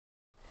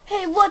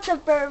what's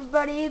up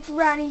everybody, it's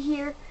Ronnie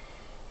here,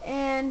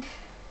 and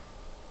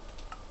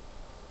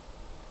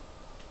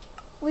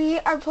we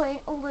are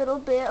playing a little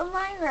bit of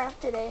Minecraft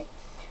today.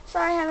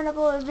 Sorry I haven't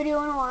uploaded a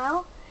video in a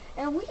while,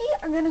 and we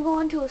are going to go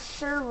onto a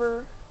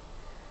server.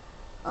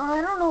 I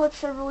don't know what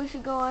server we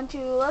should go on to.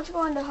 Let's go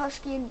on to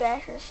Husky and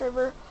Basher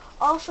server,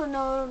 also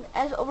known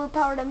as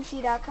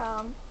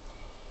OverPoweredMC.com.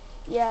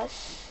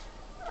 Yes,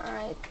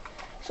 alright.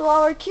 So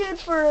while we're queued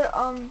for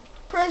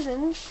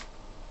prisons,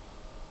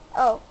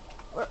 oh,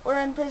 we're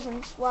in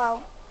prisons.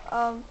 Wow.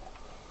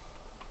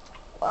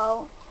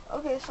 Well,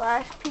 okay,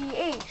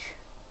 /PH.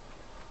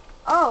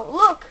 Oh,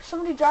 look,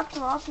 somebody dropped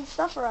some awesome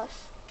stuff for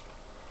us.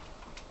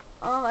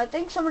 I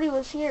think somebody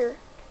was here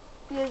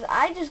because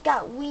I just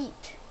got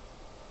wheat,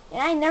 and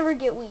I never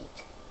get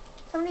wheat.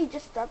 Somebody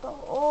just dropped a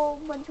whole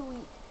bunch of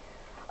wheat.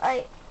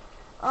 Alright.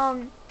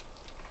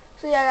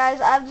 So yeah,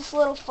 guys, I have this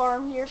little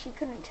farm here, if you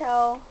couldn't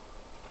tell.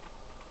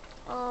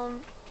 I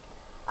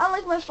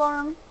like my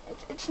farm.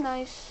 It's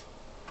nice.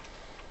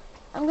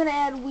 I'm gonna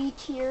add wheat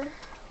here.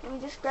 Let me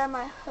just grab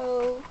my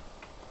hoe.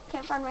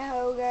 Can't find my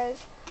hoe,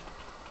 guys.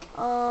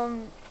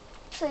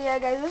 So yeah,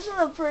 guys, this is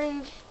a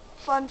pretty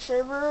fun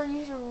server.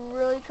 You should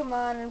really come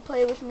on and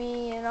play with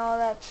me and all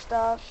that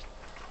stuff.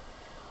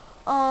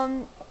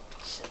 So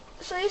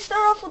you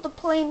start off with a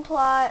plain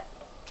plot,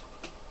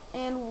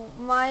 and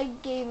my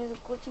game is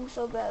glitching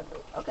so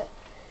badly. Okay,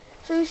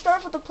 so you start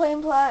off with a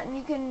plain plot, and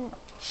you can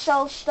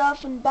sell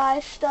stuff and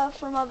buy stuff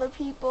from other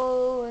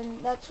people,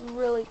 and that's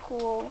really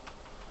cool.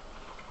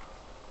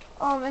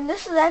 And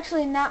this is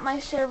actually not my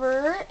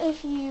server,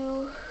 if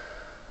you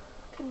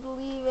can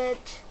believe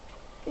it.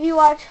 If you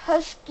watch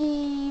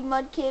Husky,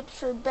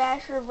 Mudkips, or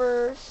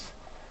Basherverse,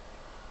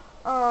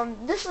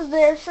 this is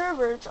their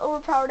server. It's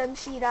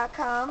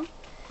OverPoweredMC.com.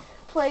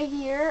 Play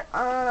here.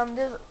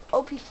 There's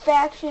OP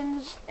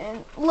factions,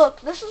 and look,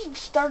 this is the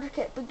starter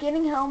kit.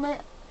 Beginning helmet.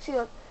 See,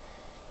 look.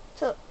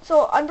 So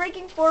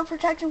Unbreaking 4,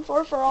 Protection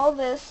 4 for all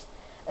this,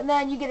 and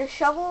then you get a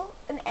shovel,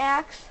 an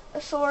axe,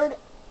 a sword,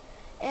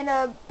 and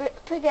a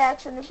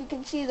pickaxe, and if you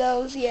can see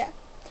those, yeah.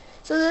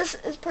 So this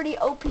is pretty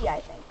OP, I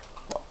think.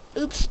 Well,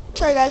 oops,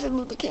 sorry guys, I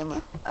moved the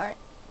camera. Alright.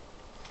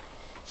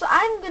 So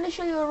I'm going to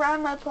show you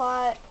around my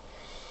plot,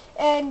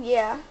 and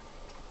yeah.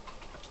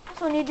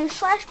 So when you do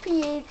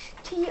 /PH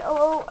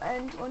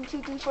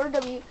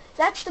TOON1234W,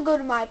 that's to go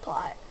to my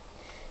plot.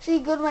 So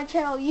you go to my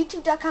channel,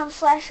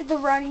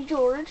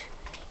 youtube.com/TheRonnieGeorge,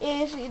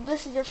 if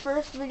this is your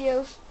first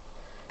video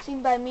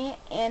seen by me,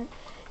 and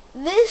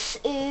this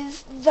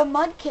is the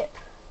Mudkip.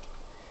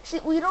 See,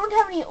 we don't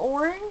have any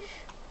orange.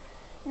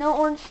 No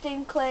orange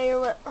stained clay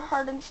or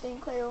hardened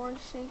stained clay or orange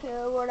stained clay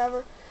or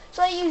whatever.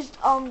 So I used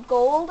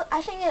gold. I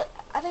think it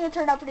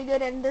turned out pretty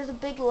good, and there's a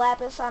big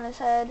lapis on his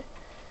head.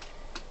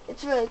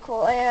 It's really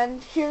cool.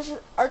 And here's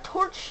our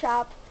torch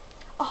shop.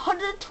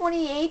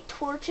 128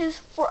 torches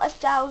for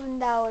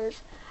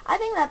 $1,000. I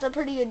think that's a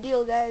pretty good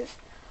deal, guys.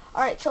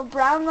 Alright, so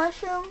brown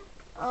mushroom,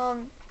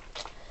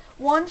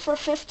 one for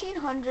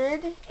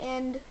 1,500,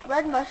 and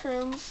red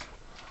mushrooms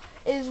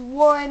is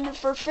one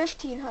for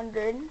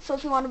 1,500. So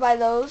if you want to buy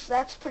those,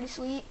 that's pretty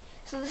sweet.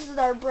 So this is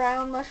our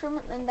brown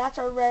mushroom, and that's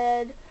our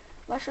red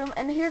mushroom.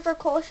 And here's our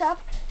coal shop,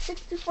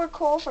 64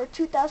 coal for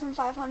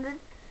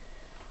 2,500.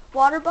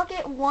 Water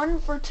bucket,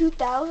 one for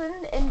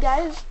 2,000. And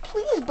guys,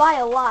 please buy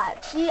a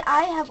lot. See,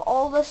 I have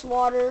all this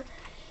water,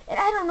 and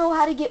I don't know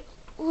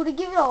who to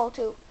give it all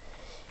to.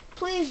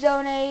 Please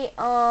donate.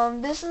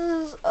 This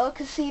is a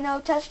casino,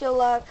 test your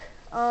luck.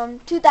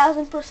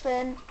 2,000 per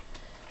spin.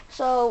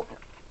 So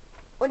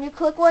when you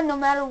click one, no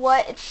matter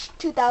what, it's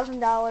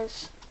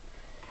 $2,000.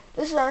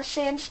 This is our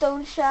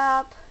sandstone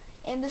shop,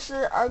 and this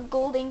is our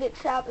gold ingot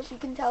shop. If you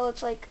can tell,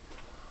 it's like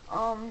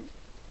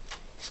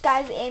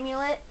Sky's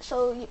amulet.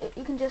 So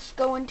you can just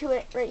go into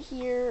it right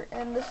here,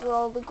 and this is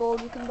all the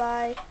gold you can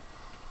buy.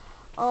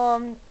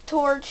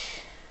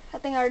 Torch, I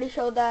think I already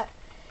showed that.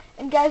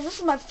 And guys, this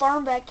is my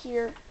farm back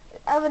here.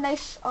 I have a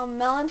nice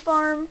melon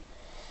farm.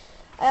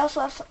 I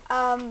also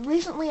have,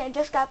 recently I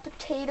just got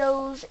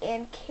potatoes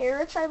and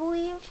carrots, I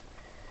believe.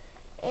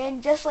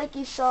 And just like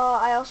you saw,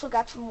 I also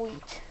got some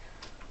wheat.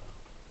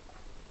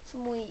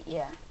 Some wheat,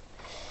 yeah.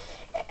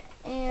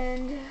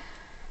 And,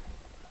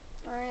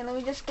 alright, let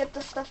me just get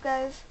this stuff,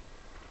 guys.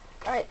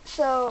 Alright,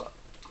 so,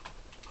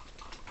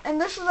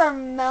 and this is our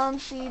melon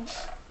seeds.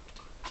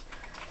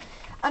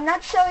 I'm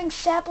not selling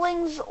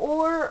saplings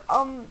or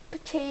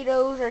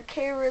potatoes or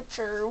carrots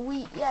or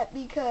wheat yet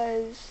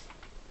because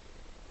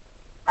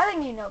I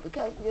think you know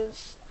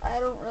because I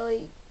don't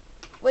really.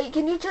 Wait,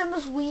 can you turn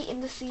this wheat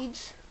into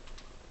seeds?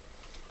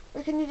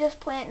 Or can you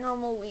just plant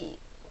normal wheat?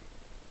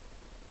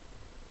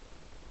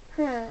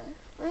 Let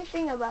me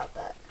think about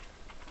that.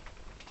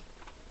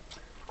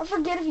 I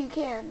forget if you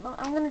can.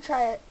 I'm gonna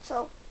try it.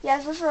 So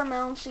yes, this is our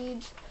melon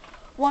seeds.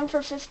 One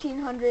for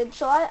 1,500.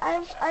 So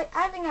I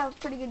think I have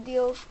pretty good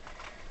deals.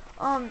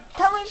 Tell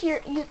me if you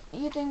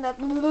think that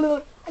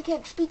I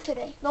can't speak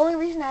today. The only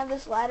reason I have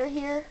this ladder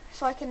here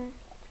so I can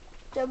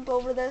jump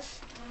over this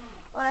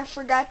when I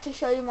forgot to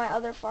show you my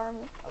other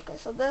farm. Okay,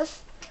 so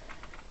this.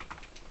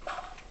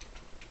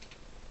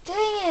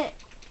 Dang it!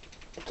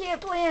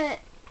 can't plant it.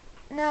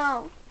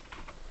 No.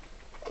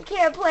 I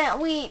can't plant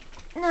wheat.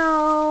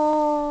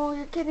 No,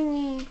 you're kidding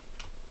me.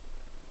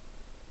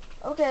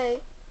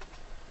 Okay.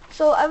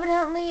 So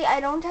evidently I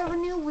don't have a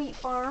new wheat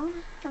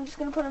farm. I'm just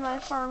gonna put it in my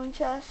farming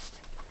chest.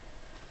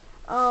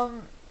 Yeah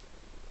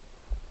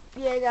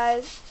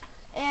guys.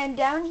 And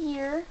down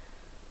here,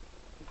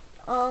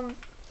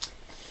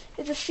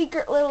 it's a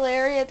secret little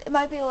area. It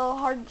might be a little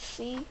hard to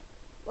see.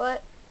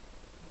 What?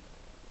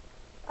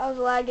 I was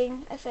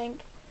lagging, I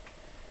think.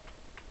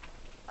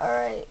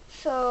 Alright,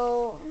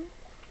 so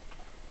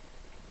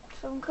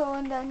I'm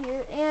going down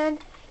here, and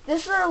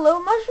this is our little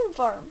mushroom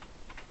farm.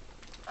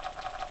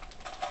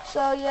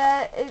 So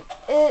yeah,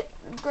 it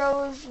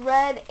grows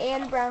red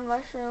and brown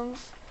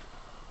mushrooms.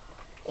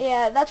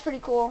 Yeah, that's pretty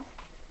cool.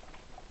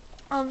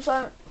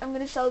 So I'm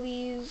gonna sell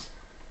these,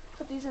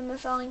 put these in the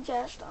selling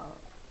chest.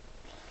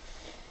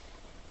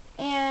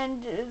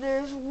 And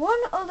there's one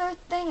other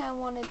thing I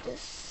wanted to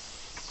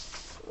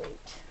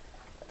wait.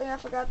 I think I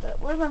forgot that.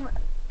 Where's my?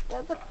 Did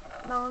I put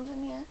melons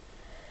in here?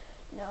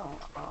 No.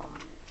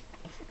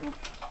 I'm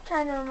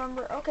trying to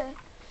remember. Okay.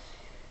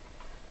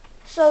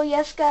 So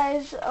yes,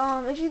 guys.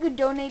 If you could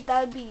donate,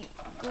 that would be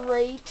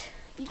great.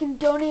 You can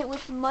donate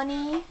with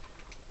money,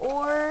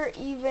 or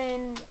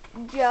even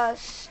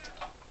just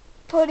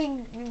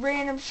putting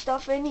random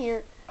stuff in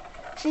here.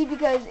 See,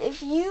 because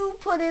if you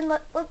put in,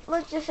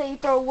 let's just say you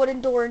throw a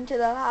wooden door into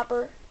the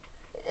hopper,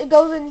 it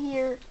goes in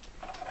here.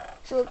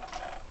 So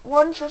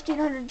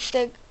 1,500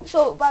 stick.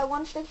 So buy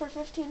one stick for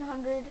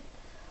 1,500.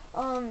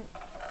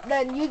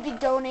 Then you'd be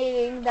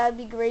donating. That'd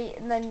be great.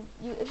 And then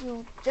if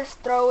you just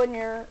throw in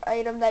your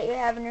item that you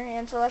have in your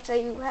hand. So let's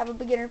say you have a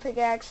beginner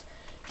pickaxe,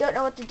 don't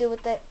know what to do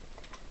with it.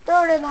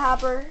 Throw it in the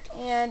hopper,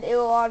 and it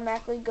will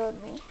automatically go to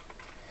me.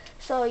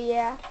 So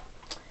yeah.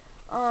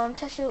 And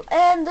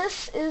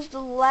this is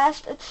the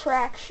last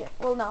attraction.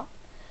 Well, no.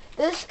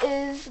 This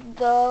is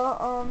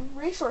the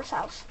resource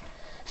house.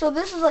 So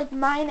this is like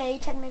mine A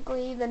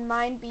technically, then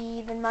mine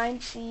B, then mine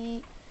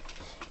C,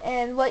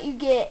 and what you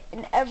get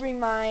in every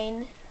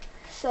mine.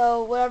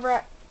 So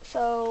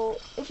so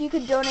if you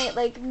could donate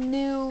like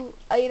new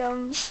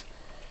items,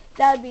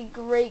 that'd be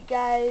great,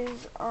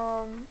 guys.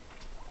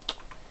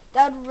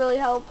 That would really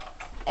help.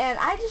 And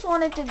I just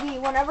want it to be,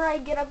 whenever I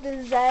get up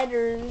to Z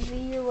or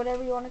Z or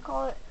whatever you want to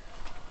call it,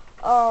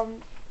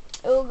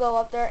 it will go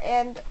up there.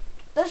 And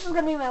this is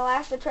going to be my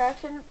last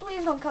attraction.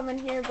 Please don't come in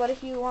here, but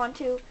if you want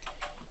to,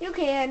 you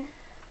can.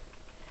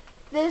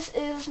 This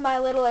is my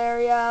little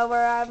area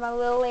where I have my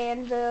little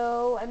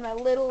anvil and my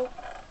little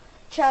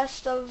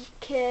chest of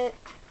kit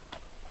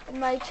and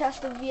my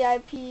chest of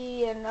VIP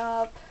and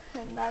up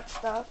and that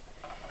stuff.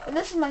 And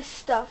this is my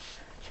stuff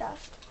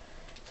chest.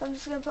 So I'm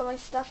just going to put my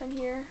stuff in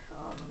here.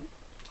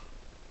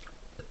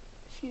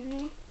 Excuse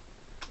me.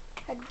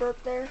 Had to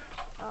burp there.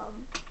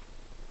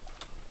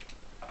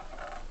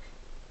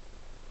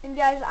 And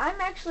guys,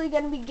 I'm actually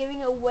going to be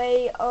giving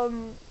away a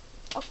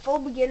full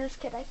beginner's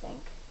kit, I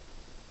think.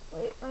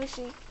 Wait, let me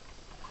see.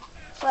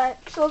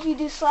 So if you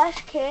do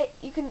 /kit,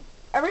 you can,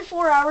 every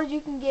 4 hours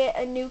you can get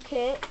a new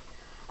kit.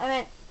 I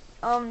meant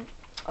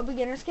a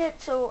beginner's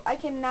kit, so I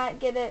cannot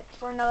get it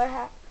for another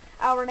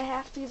hour and a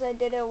half because I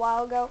did it a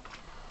while ago.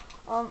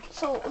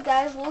 So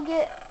guys, we'll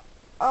get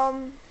how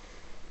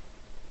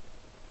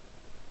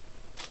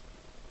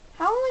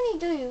many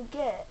do you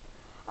get?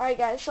 Alright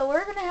guys, so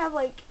we're gonna have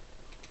like,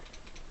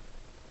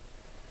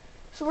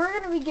 so we're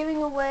gonna be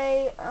giving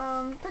away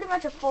pretty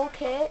much a full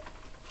kit.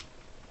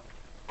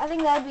 I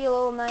think that'd be a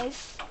little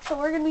nice. So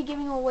we're gonna be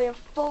giving away a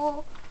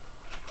full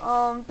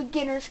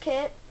beginner's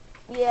kit.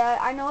 Yeah,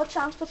 I know it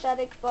sounds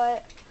pathetic,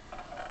 but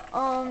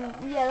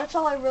yeah, that's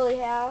all I really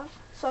have.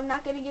 So I'm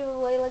not gonna give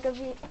away like a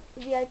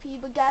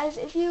VIP. But guys,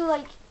 if you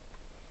like,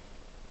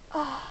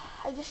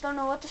 I just don't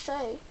know what to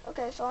say.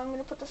 Okay, so I'm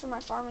gonna put this in my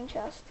farming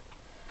chest.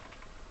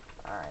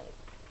 All right,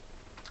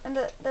 and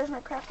there's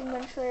my crafting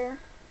bench there.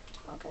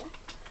 Okay.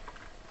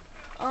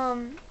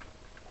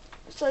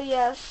 So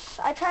yes,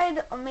 I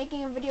tried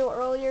making a video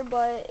earlier,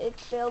 but it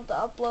failed to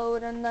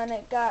upload, and then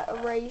it got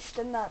erased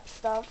and that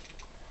stuff.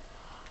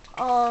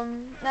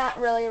 Not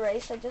really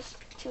erased, I just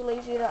too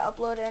lazy to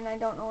upload it, and I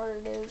don't know where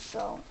it is,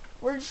 so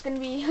we're just gonna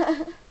be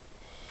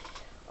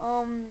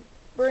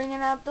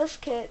bringing out this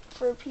kit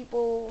for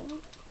people,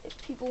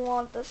 if people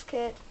want this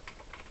kit.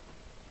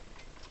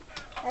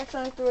 I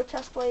accidentally threw a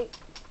chest plate.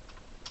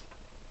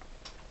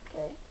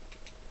 Okay.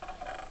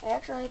 I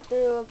accidentally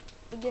threw a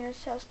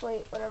beginner's chest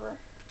plate, whatever.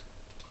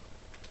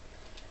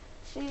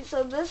 See,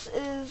 so this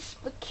is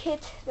the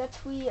kit that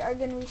we are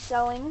going to be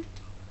selling.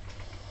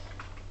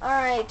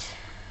 Alright.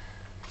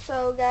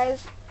 So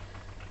guys,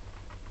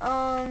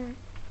 so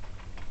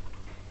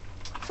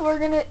we're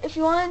going to, if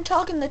you want to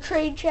talk in the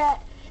trade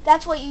chat,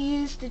 that's what you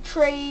use to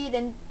trade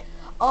and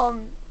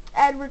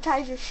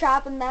advertise your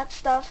shop and that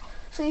stuff.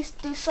 So you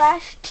do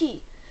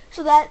 /T.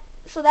 So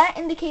that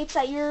indicates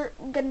that you're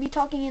going to be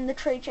talking in the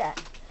trade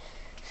chat.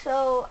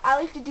 So I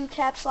like to do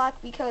caps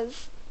lock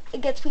because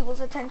it gets people's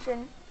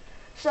attention.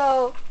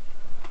 So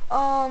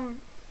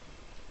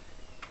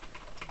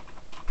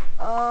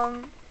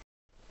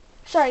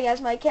Sorry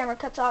guys, my camera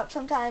cuts out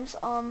sometimes,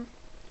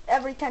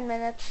 every 10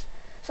 minutes.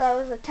 So that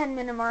was a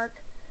 10-minute mark.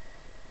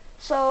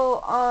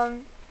 So,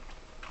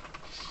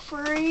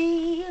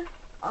 free,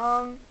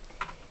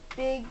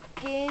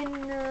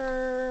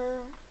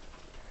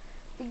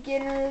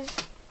 beginner's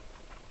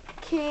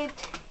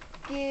kit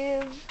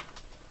give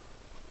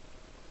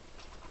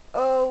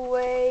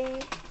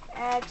away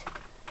at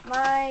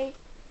my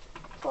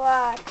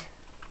plot.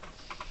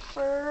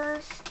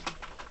 First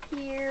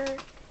here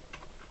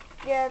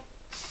gets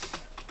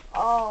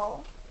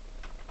all.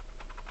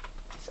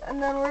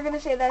 And then we're going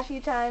to say that a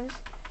few times.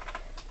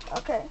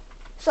 Okay.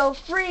 So,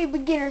 free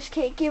beginner's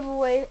kit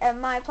giveaway at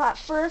my plot.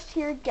 First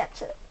here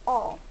gets it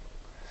all.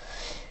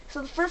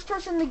 So the first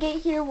person to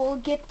get here will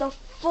get the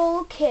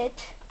full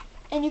kit.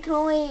 And you can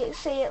only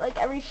say it like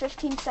every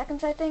 15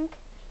 seconds, I think.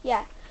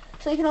 Yeah.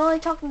 So you can only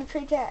talk in the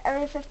trade chat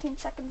every 15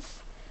 seconds.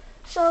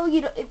 So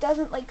it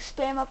doesn't like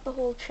spam up the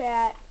whole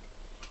chat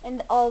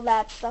and all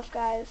that stuff,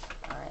 guys.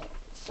 Alright,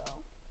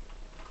 so.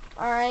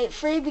 Alright,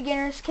 free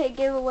beginner's kit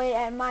giveaway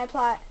at my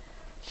plot.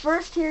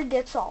 First here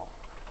gets all.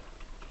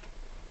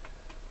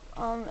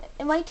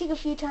 It might take a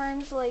few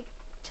times, like,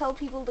 tell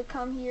people to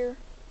come here.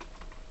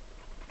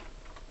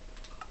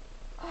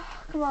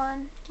 Oh, come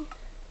on.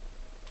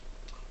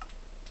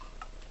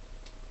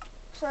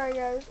 Sorry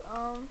guys,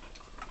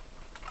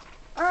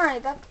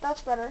 alright,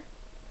 that's better.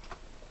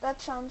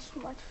 That sounds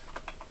much,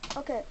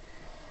 okay.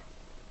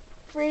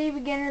 Free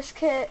beginner's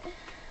kit.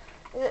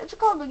 It's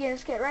called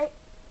beginner's kit, right?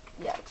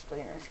 Yeah, it's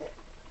beginner's kit.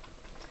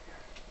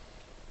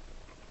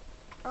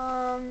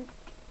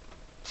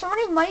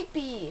 Somebody might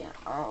be,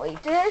 oh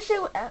wait, did I say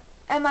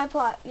at my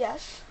plot?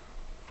 Yes.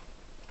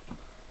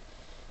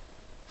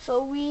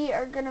 So we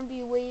are gonna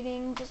be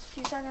waiting just a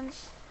few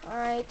seconds.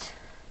 Alright.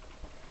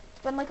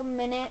 It's been like a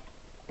minute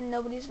and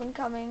nobody's been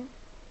coming.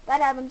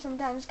 That happens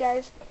sometimes,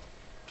 guys.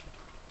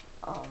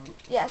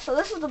 Yeah, so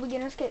this is the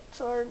beginner's kit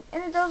sword,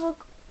 and it does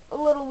look a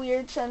little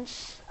weird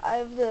since I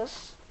have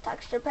this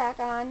texture pack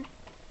on.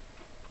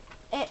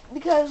 And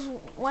because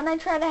when I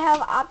try to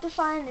have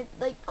Optifine, it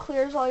like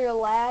clears all your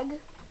lag.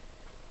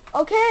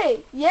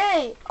 Okay,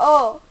 yay!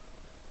 Oh,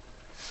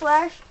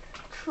 slash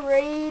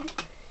trade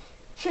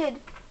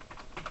chid.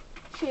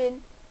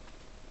 Oops.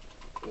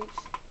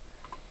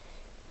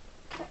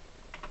 Okay.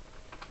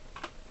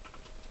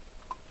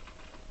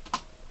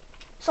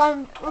 So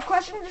I'm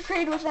requesting to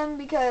trade with him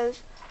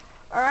because,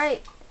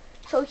 alright,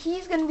 so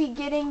he's going to be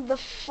getting the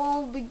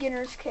full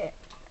beginner's kit.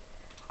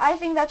 I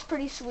think that's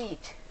pretty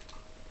sweet.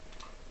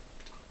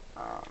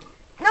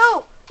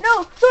 No!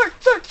 No! Sword!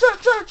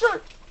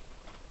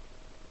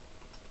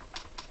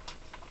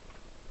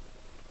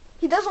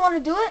 He doesn't want to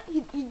do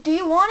it? Do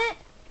you want it?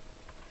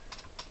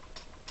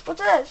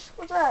 What's this?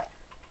 What's that?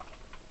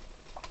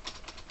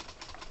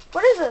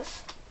 What is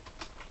this?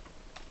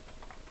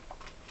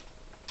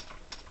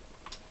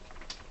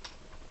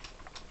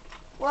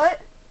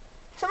 What?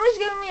 Somebody's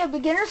giving me a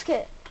beginner's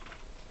kit.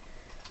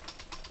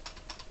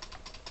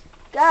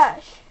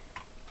 Gosh.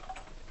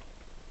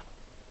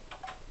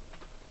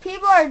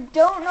 People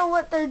don't know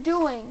what they're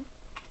doing.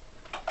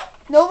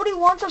 Nobody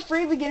wants a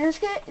free beginner's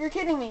kit? You're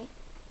kidding me.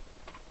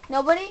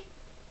 Nobody?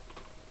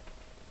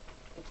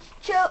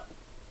 Chill.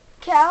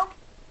 Camel.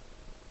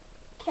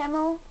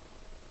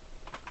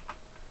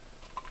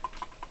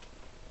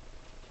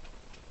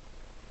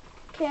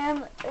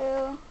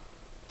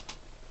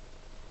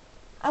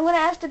 I'm gonna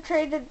ask to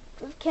trade it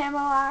with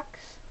Camelox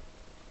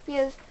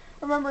because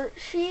remember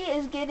she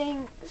is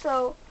getting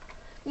because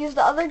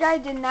the other guy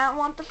did not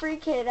want the free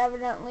kit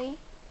evidently.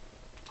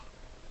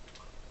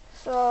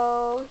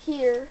 So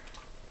here.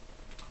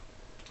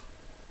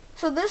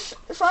 So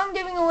I'm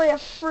giving away a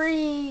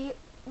free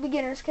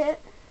beginner's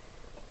kit.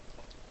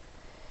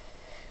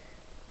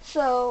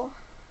 So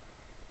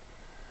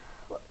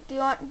do you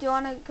want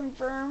to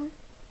confirm?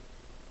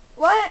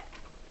 What?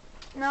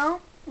 No?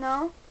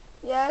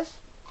 Yes?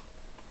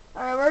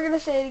 Alright, we're gonna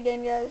say it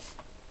again, guys.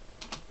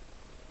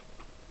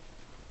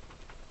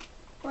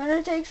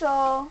 Winner takes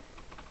all.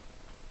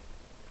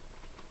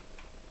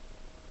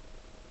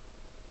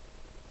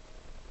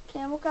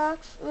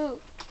 Camelcox? Ooh,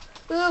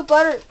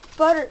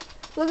 butter.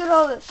 Look at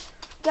all this.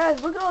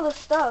 Guys, look at all this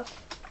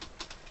stuff.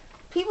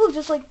 People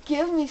just like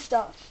give me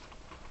stuff.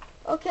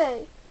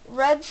 Okay.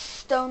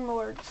 Redstone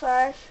Lord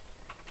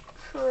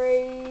 /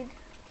 trade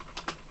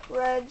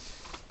Reds.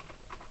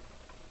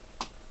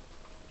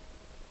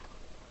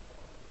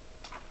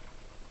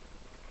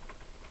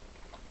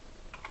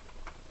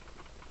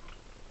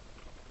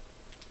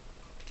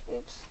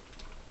 Oops.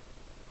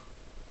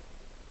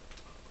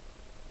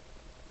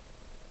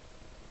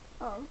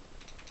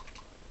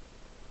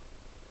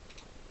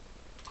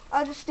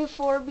 I'll just do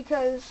 4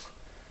 because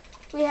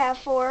we have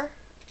 4.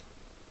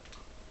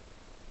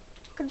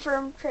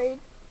 Confirm trade.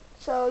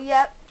 So,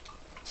 yep.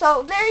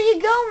 So, there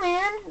you go,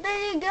 man.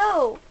 There you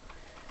go.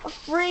 A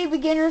free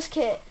beginner's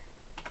kit.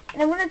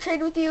 And I'm going to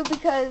trade with you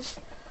because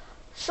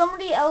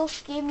somebody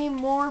else gave me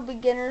more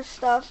beginner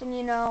stuff, and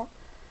you know,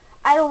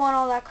 I don't want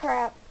all that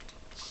crap.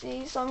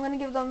 See, so I'm going to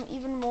give them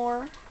even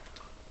more.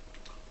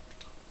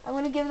 I'm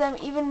going to give them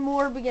even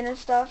more beginner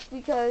stuff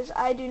because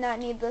I do not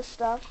need this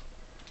stuff.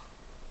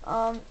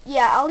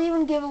 Yeah, I'll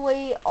even give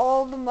away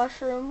all the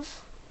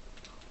mushrooms.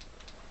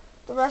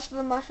 The rest of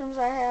the mushrooms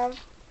I have.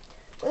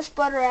 This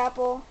butter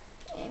apple.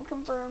 And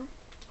confirm.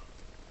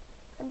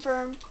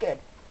 Confirm. Good.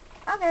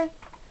 Okay.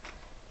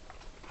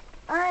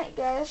 Alright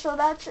guys, so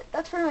that's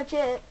pretty much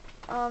it.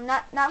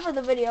 Not for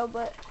the video,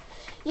 but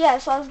yeah,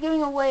 so I was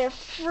giving away a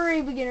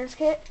free beginner's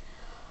kit.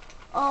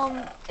 The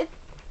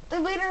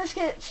beginner's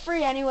kit's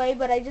free anyway,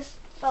 but I just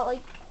felt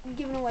like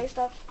giving away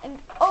stuff. And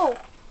oh,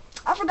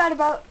 I forgot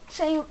about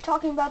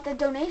talking about the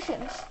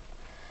donations.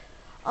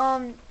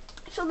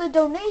 So the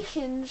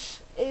donations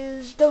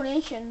is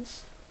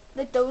donations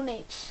that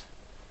donates.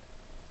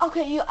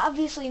 Okay, you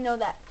obviously know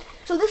that.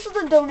 So this is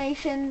the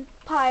donation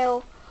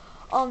pile.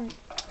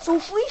 So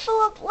if we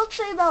fill up, let's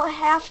say about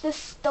half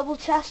this double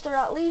chest, or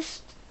at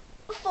least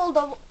a full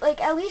double,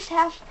 like at least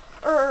half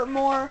or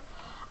more,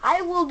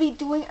 I will be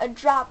doing a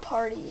drop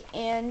party,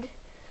 and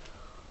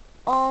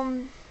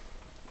I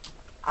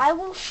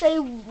will say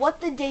what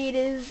the date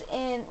is,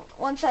 and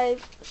once we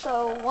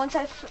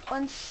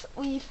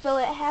fill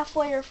it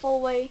halfway or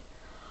full way,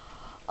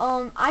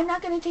 I'm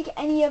not gonna take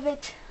any of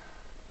it.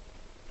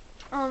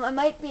 I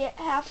might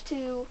have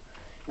to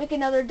make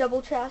another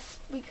double chest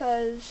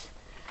because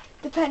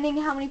depending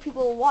how many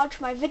people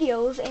watch my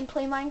videos and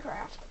play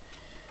Minecraft.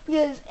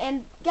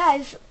 And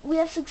guys, we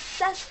have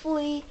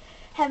successfully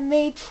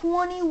made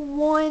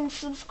 21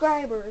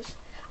 subscribers.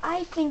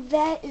 I think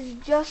that is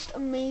just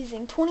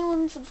amazing.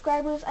 21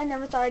 subscribers. I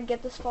never thought I'd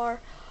get this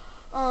far.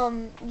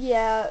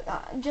 Yeah,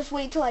 just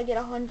wait till I get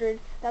 100.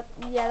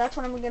 That's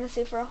what I'm gonna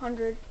say for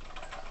 100.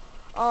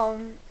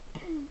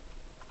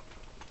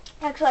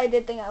 Actually, I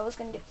did think I was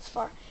gonna get this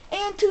far.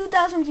 And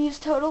 2,000 views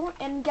total.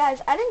 And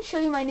guys, I didn't show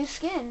you my new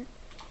skin.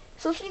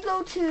 So if you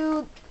go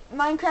to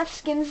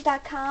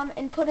minecraftskins.com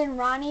and put in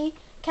Ronnie,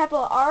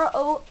 capital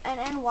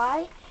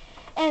R-O-N-N-Y,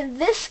 and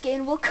this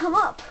skin will come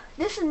up.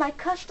 This is my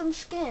custom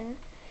skin.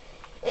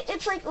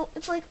 It's like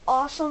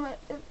awesome.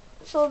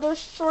 So there's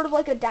sort of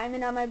like a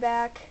diamond on my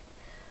back,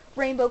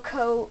 rainbow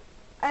coat.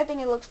 I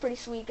think it looks pretty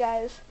sweet,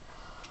 guys.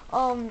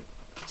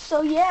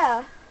 So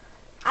yeah,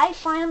 I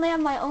finally have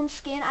my own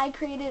skin. I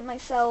created it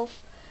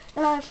myself.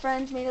 None of my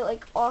friends made it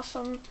like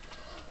awesome,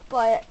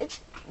 but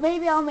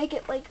maybe I'll make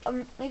it like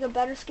make a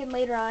better skin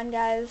later on,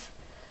 guys.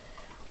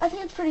 I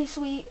think it's pretty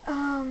sweet.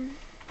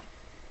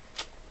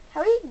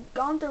 Have you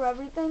gone through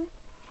everything?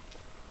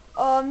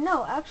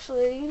 No,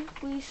 actually,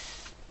 we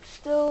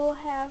still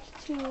have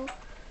to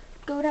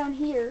go down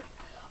here.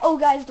 Oh,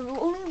 guys, the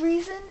only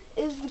reason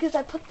is because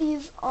I put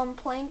these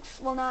planks,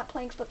 well, not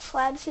planks, but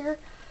slabs here,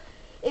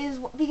 is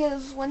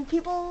because when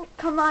people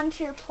come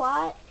onto your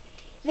plot,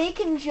 they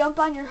can jump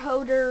on your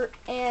hoder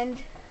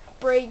and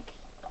break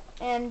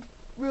and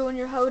ruin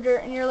your hoder,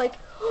 and you're like,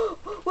 oh,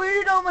 where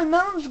did all my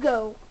melons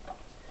go?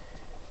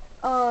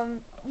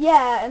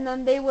 Yeah, and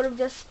then they would have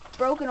just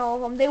broken all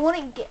of them. They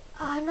wouldn't get,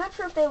 I'm not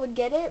sure if they would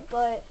get it,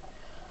 but,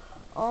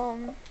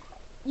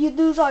 you'd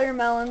lose all your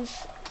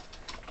melons,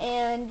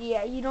 and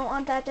yeah, you don't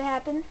want that to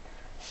happen.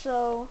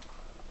 So,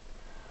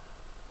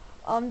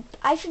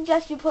 I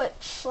suggest you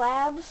put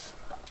slabs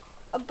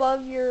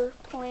above your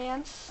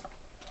plants,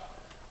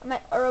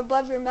 or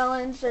above your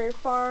melons or your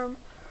farm,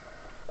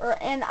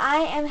 and I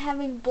am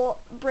having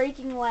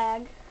breaking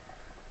lag.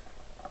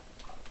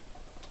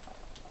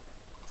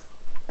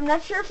 I'm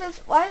not sure if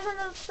why isn't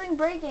this thing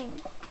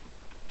breaking?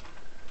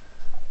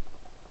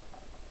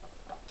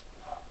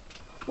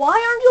 Why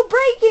aren't you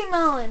breaking,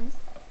 melon?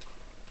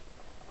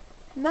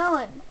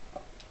 Melon.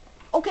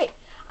 Okay,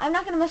 I'm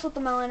not going to mess with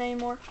the melon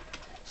anymore.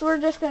 So we're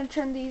just going to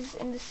turn these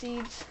into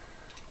seeds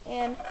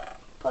and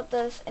put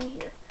this in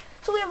here.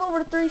 So we have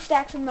over 3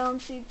 stacks of melon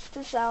seeds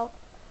to sell.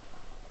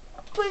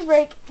 Please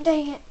break.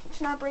 Dang it, it's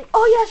not break.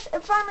 Oh yes,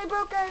 it finally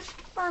broke, guys.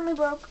 It finally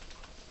broke.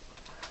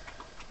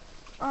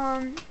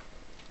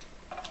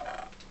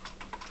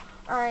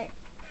 Alright.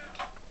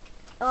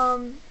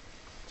 So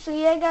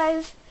yeah,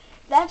 guys,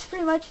 that's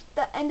pretty much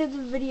the end of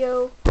the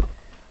video.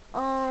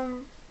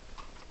 I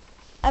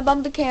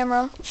bumped the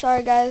camera.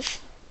 Sorry, guys.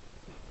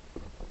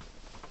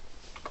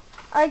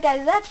 Alright,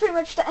 guys, that's pretty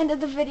much the end of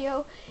the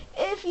video.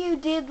 If you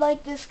did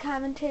like this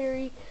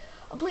commentary,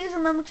 please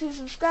remember to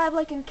subscribe,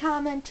 like, and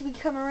comment to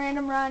become a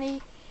Random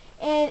Ronnie.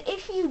 And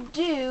if you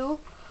do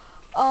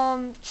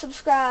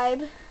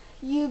subscribe,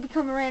 you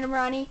become a Random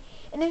Ronnie.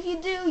 And if you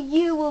do,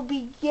 you will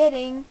be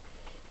getting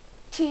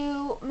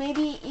to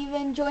maybe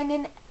even join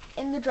in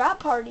the drop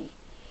party.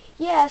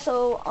 Yeah,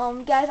 so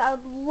guys, I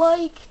would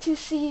like to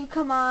see you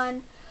come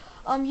on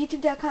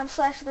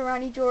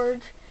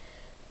youtube.com/TheRonnieGeorge,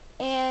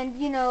 and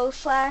you know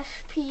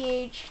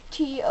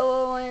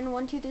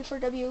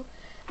 /PHTOON1234W.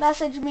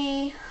 Message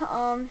me.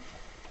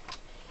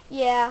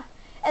 Yeah,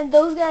 and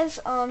those guys,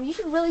 you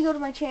should really go to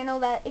my channel.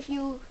 That if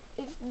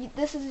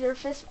this is your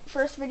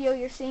first video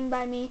you're seeing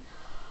by me,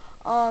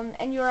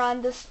 and you're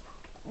on this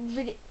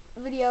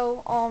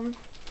video,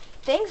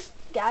 thanks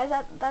guys.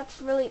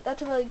 That's really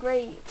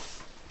great.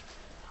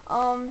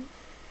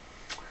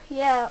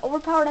 Yeah,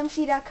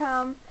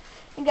 OverPoweredMC.com.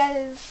 And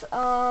guys,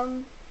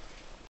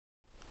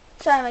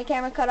 sorry my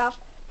camera cut off.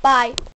 Bye.